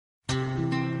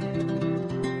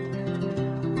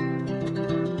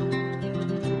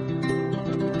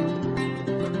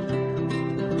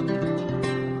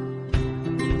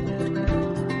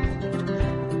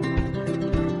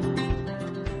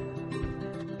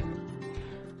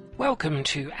Welcome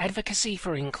to Advocacy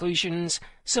for Inclusion's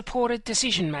Supported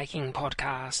Decision-Making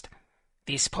podcast.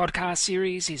 This podcast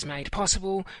series is made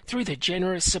possible through the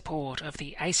generous support of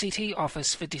the ACT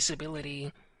Office for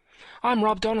Disability. I'm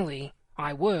Rob Donnelly.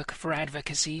 I work for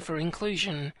Advocacy for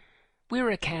Inclusion. We're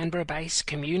a Canberra-based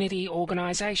community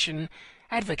organisation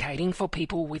advocating for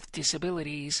people with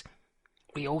disabilities.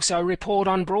 We also report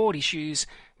on broad issues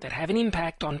that have an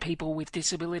impact on people with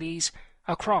disabilities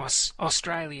across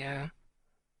Australia.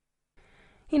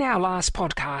 In our last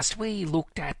podcast, we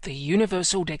looked at the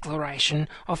Universal Declaration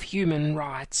of Human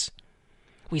Rights.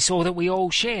 We saw that we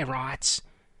all share rights,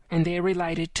 and they're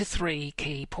related to three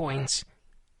key points: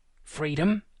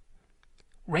 freedom,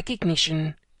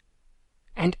 recognition,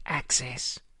 and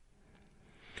access.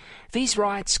 These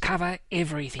rights cover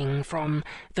everything from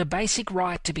the basic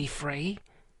right to be free,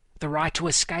 the right to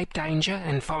escape danger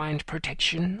and find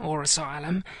protection or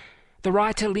asylum, the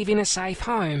right to live in a safe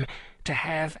home, to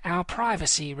have our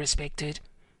privacy respected,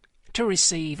 to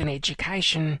receive an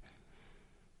education.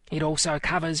 It also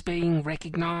covers being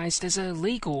recognised as a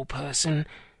legal person,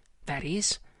 that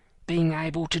is, being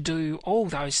able to do all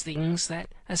those things that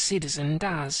a citizen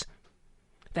does.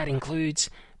 That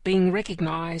includes being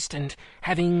recognised and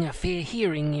having a fair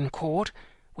hearing in court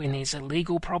when there's a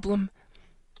legal problem,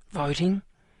 voting,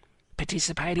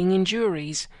 participating in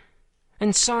juries,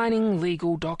 and signing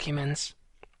legal documents.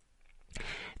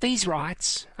 These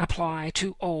rights apply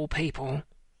to all people.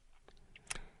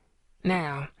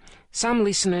 Now, some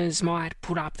listeners might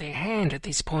put up their hand at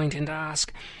this point and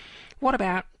ask, what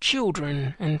about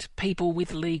children and people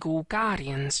with legal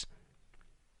guardians?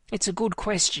 It's a good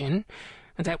question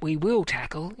that we will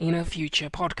tackle in a future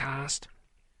podcast.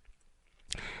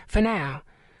 For now,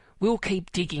 we'll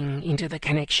keep digging into the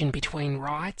connection between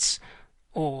rights,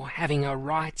 or having a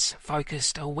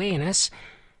rights-focused awareness,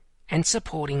 and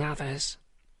supporting others.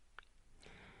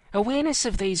 Awareness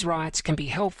of these rights can be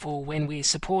helpful when we're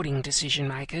supporting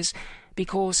decision-makers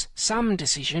because some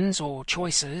decisions or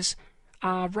choices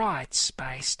are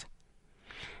rights-based.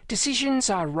 Decisions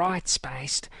are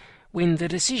rights-based when the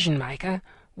decision-maker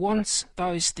wants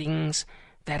those things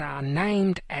that are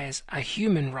named as a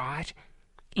human right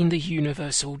in the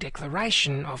Universal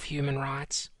Declaration of Human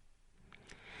Rights.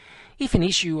 If an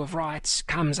issue of rights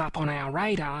comes up on our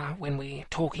radar when we're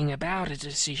talking about a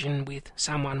decision with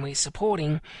someone we're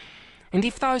supporting, and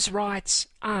if those rights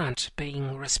aren't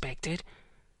being respected,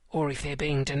 or if they're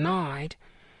being denied,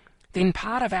 then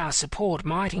part of our support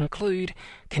might include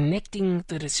connecting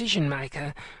the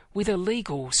decision-maker with a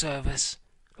legal service,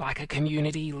 like a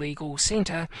community legal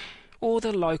centre or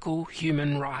the local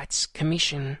Human Rights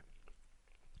Commission.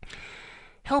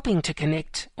 Helping to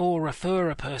connect or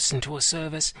refer a person to a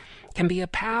service can be a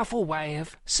powerful way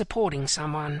of supporting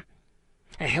someone.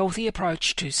 A healthy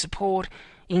approach to support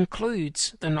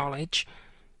includes the knowledge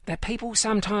that people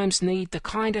sometimes need the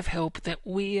kind of help that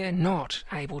we're not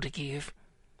able to give.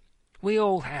 We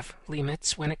all have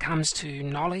limits when it comes to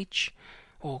knowledge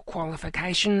or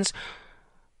qualifications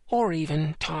or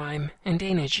even time and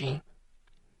energy.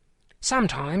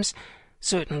 Sometimes,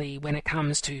 certainly when it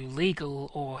comes to legal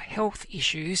or health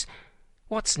issues,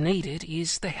 what's needed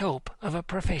is the help of a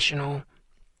professional.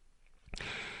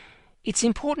 It's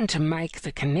important to make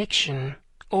the connection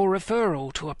or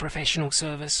referral to a professional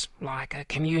service, like a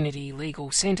community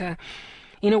legal centre,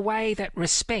 in a way that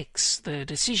respects the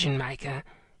decision-maker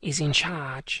is in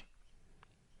charge.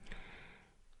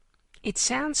 It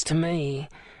sounds to me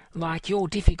like your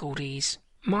difficulties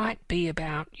might be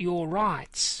about your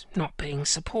rights not being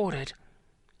supported.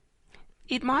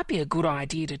 It might be a good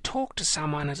idea to talk to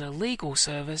someone at a legal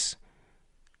service.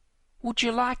 Would you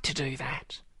like to do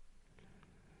that?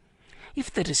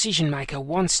 If the decision-maker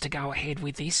wants to go ahead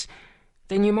with this,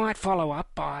 then you might follow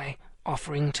up by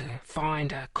offering to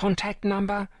find a contact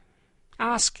number,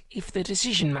 ask if the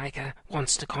decision-maker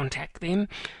wants to contact them,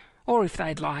 or if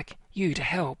they'd like you to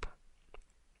help.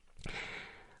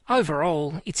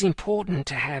 Overall, it's important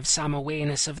to have some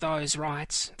awareness of those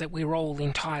rights that we're all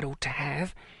entitled to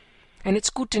have, and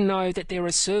it's good to know that there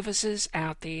are services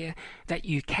out there that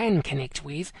you can connect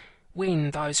with when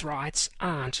those rights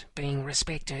aren't being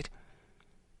respected.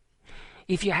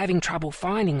 If you're having trouble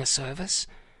finding a service,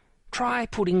 try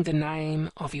putting the name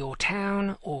of your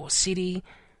town or city,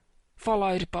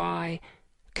 followed by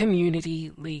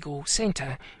Community Legal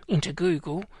Centre, into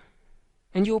Google,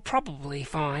 and you'll probably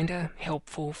find a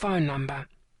helpful phone number.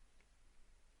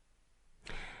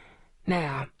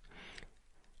 Now,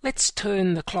 let's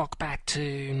turn the clock back to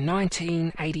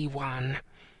 1981,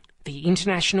 the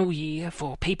International Year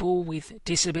for People with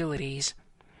Disabilities.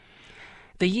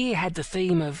 The year had the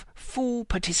theme of full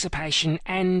participation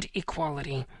and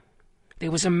equality. there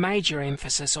was a major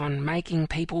emphasis on making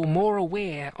people more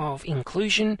aware of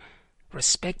inclusion,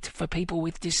 respect for people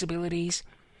with disabilities,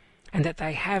 and that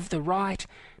they have the right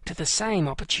to the same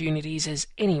opportunities as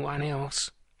anyone else.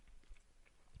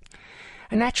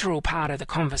 A natural part of the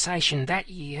conversation that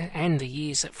year and the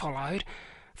years that followed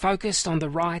focused on the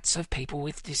rights of people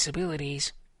with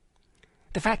disabilities.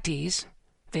 The fact is,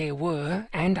 there were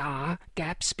and are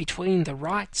gaps between the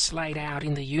rights laid out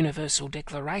in the Universal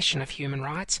Declaration of Human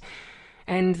Rights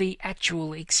and the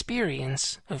actual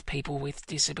experience of people with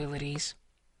disabilities.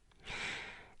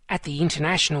 At the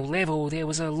international level, there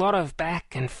was a lot of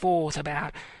back and forth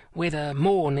about whether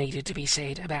more needed to be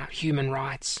said about human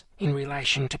rights in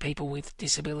relation to people with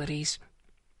disabilities.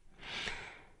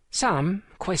 Some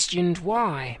questioned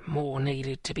why more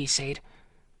needed to be said.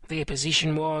 Their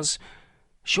position was,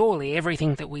 surely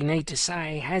everything that we need to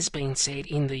say has been said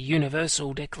in the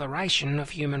Universal Declaration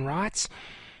of Human Rights.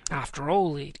 After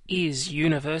all, it is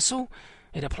universal,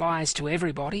 it applies to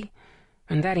everybody,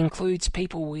 and that includes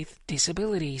people with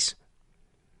disabilities.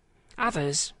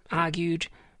 Others argued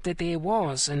that there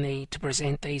was a need to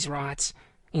present these rights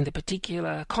in the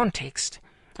particular context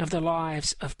of the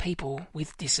lives of people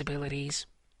with disabilities.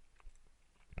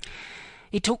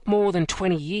 It took more than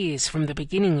 20 years from the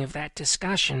beginning of that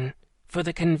discussion for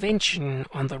the Convention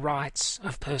on the Rights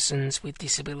of Persons with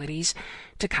Disabilities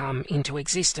to come into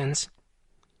existence.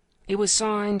 It was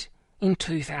signed in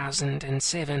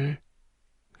 2007.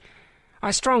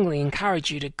 I strongly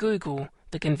encourage you to Google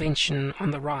the Convention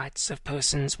on the Rights of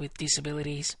Persons with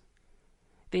Disabilities.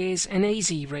 There's an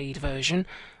easy read version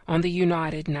on the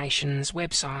United Nations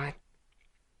website.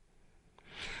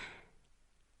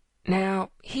 Now,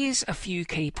 here's a few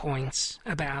key points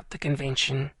about the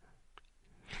Convention.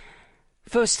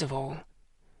 First of all,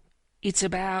 it's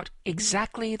about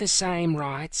exactly the same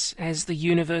rights as the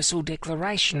Universal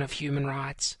Declaration of Human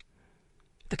Rights.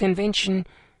 The Convention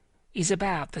is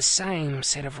about the same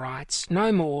set of rights,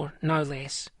 no more, no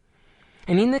less.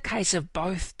 And in the case of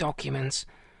both documents,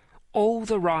 all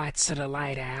the rights that are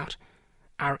laid out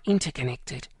are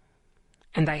interconnected,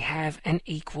 and they have an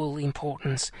equal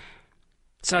importance.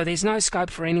 So there's no scope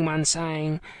for anyone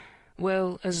saying,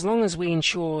 well, as long as we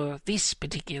ensure this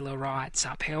particular right's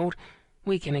upheld,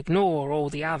 we can ignore all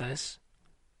the others.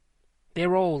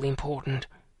 They're all important.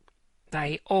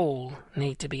 They all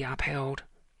need to be upheld.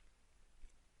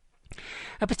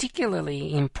 A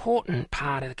particularly important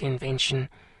part of the Convention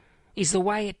is the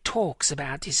way it talks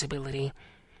about disability,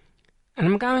 and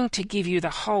I'm going to give you the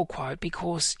whole quote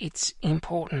because it's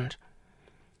important.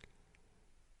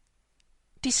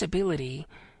 Disability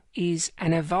is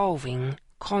an evolving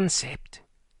concept,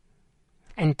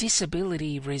 and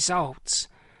disability results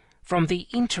from the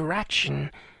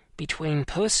interaction between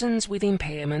persons with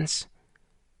impairments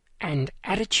and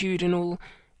attitudinal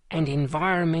and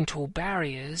environmental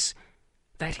barriers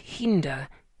that hinder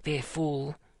their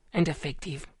full and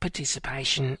effective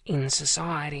participation in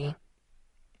society.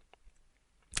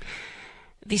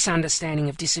 This understanding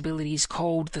of disability is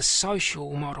called the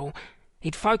social model.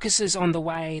 It focuses on the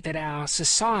way that our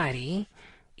society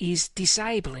is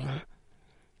disabling.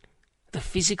 The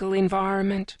physical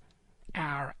environment,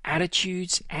 our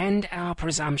attitudes and our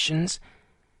presumptions,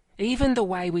 even the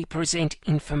way we present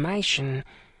information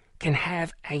can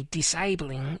have a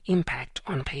disabling impact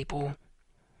on people.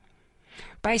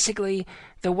 Basically,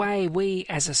 the way we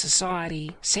as a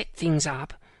society set things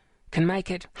up can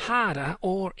make it harder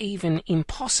or even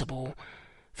impossible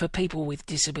for people with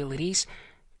disabilities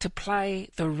to play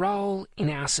the role in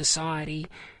our society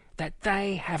that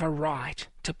they have a right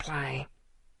to play.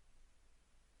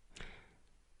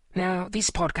 Now, this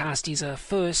podcast is a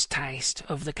first taste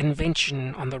of the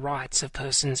Convention on the Rights of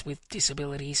Persons with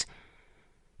Disabilities.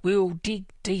 We'll dig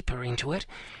deeper into it,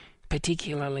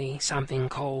 particularly something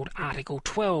called Article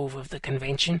 12 of the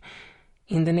Convention,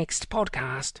 in the next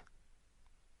podcast.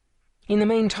 In the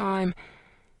meantime,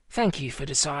 thank you for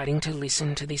deciding to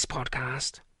listen to this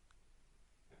podcast.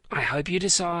 I hope you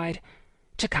decide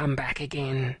to come back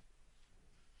again.